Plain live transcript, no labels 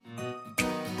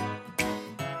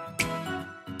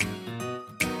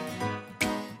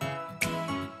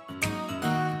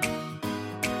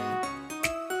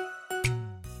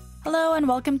and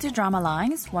welcome to Drama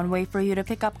Lines, one way for you to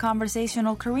pick up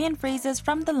conversational Korean phrases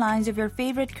from the lines of your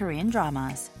favorite Korean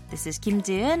dramas. This is Kim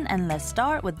Ji-eun, and let's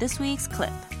start with this week's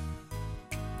clip.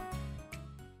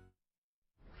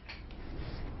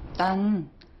 난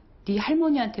네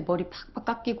할머니한테 머리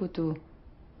팍팍 깎이고도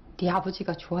네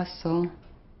아버지가 좋았어.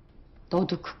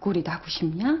 너도 그 꼴이 나고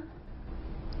싶냐?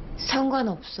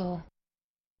 상관없어.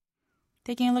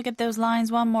 Taking a look at those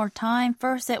lines one more time.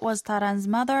 First, it was Taran's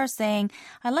mother saying,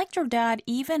 I liked your dad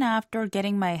even after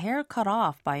getting my hair cut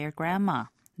off by your grandma.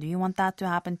 Do you want that to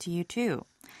happen to you too?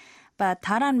 But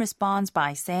Taran responds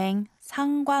by saying,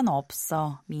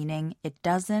 상관없어, meaning it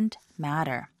doesn't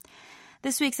matter.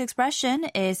 This week's expression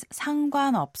is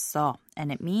상관없어,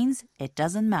 and it means it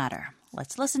doesn't matter.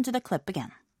 Let's listen to the clip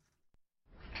again.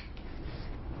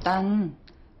 난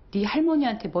네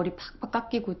할머니한테 머리 팍팍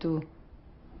깎이고도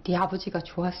네 아버지가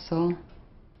좋았어.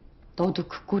 너도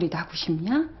그 꼴이 나고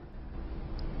싶냐?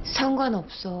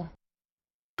 상관없어.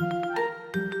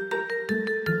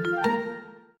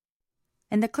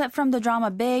 In the clip from the drama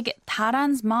Big,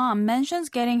 Taran's mom mentions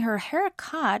getting her hair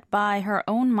cut by her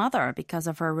own mother because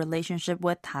of her relationship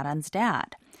with Taran's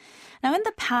dad. Now, in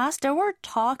the past, there were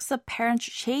talks of parents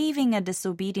shaving a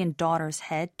disobedient daughter's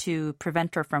head to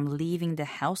prevent her from leaving the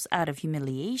house out of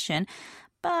humiliation,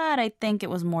 but I think it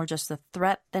was more just a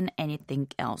threat than anything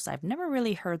else. I've never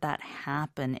really heard that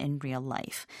happen in real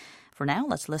life. For now,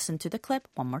 let's listen to the clip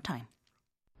one more time.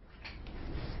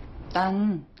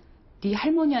 난 네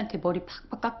할머니한테 머리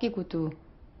팍팍 깎이고도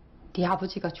네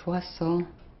아버지가 좋았어.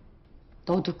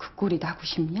 너도 그 꼴이 나고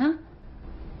싶냐?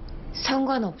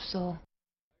 상관없어.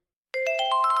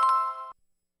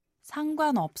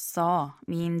 상관없어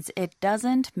means it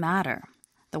doesn't matter.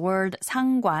 The word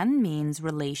상관 means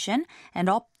relation, and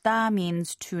없다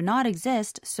means to not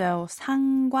exist, so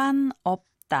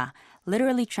상관없다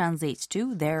literally translates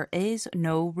to there is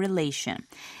no relation.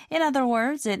 In other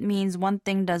words, it means one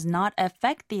thing does not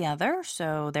affect the other,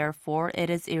 so therefore it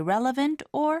is irrelevant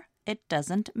or it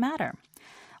doesn't matter.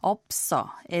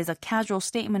 없어 is a casual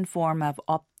statement form of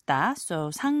없다, so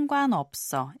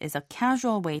상관없어 is a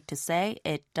casual way to say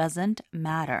it doesn't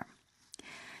matter.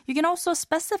 You can also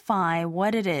specify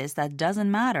what it is that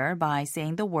doesn't matter by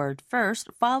saying the word first,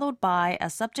 followed by a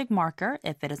subject marker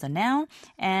if it is a noun,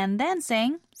 and then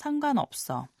saying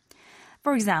상관없어.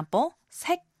 For example,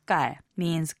 색깔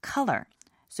means color.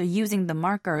 So using the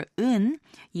marker 은,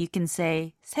 you can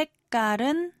say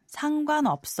색깔은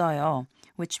상관없어요,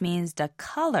 which means the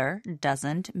color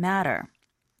doesn't matter.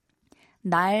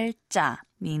 날짜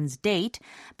means date,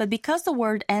 but because the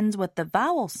word ends with the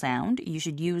vowel sound, you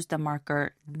should use the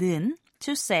marker 는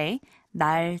to say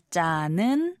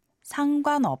날짜는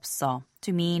상관없어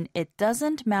to mean it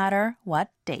doesn't matter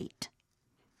what date.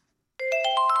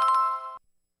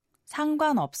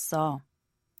 상관없어.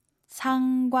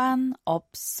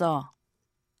 상관없어.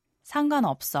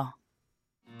 상관없어.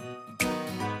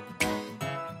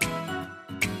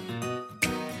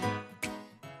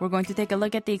 We're going to take a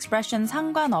look at the expression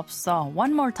상관없어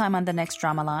one more time on the next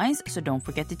Drama Lines, so don't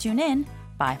forget to tune in.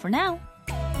 Bye for now.